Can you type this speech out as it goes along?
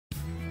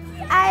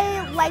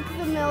like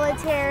the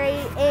military,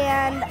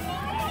 and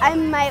I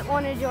might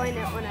want to join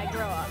it when I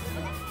grow up.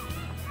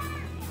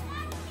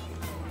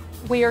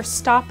 We are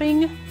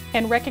stopping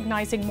and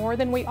recognizing more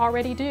than we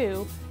already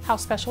do how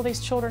special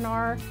these children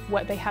are,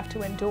 what they have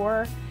to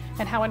endure,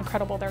 and how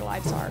incredible their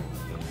lives are.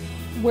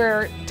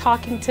 We're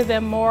talking to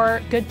them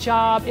more, good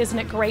job, isn't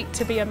it great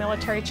to be a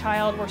military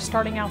child? We're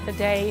starting out the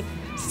day,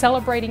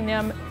 celebrating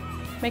them,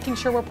 making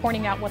sure we're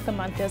pointing out what the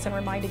month is and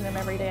reminding them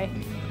every day.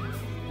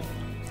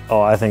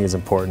 Oh, I think it's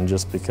important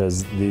just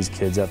because these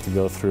kids have to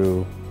go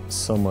through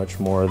so much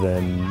more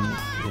than,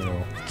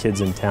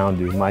 kids in town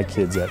do, my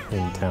kids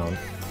in town.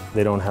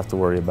 They don't have to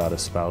worry about a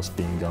spouse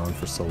being gone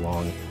for so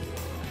long.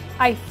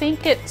 I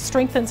think it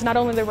strengthens not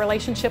only the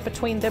relationship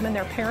between them and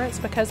their parents,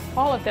 because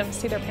all of them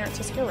see their parents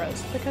as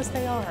heroes, because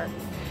they are.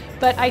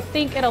 But I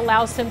think it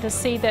allows them to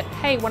see that,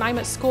 hey, when I'm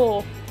at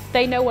school,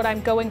 they know what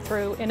I'm going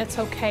through and it's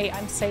okay,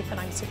 I'm safe and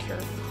I'm secure.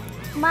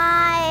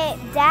 My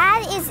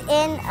dad is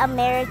in a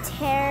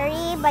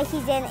military, but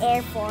he's in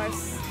Air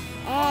Force.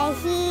 And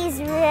he's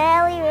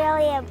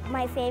really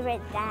my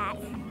favorite dad.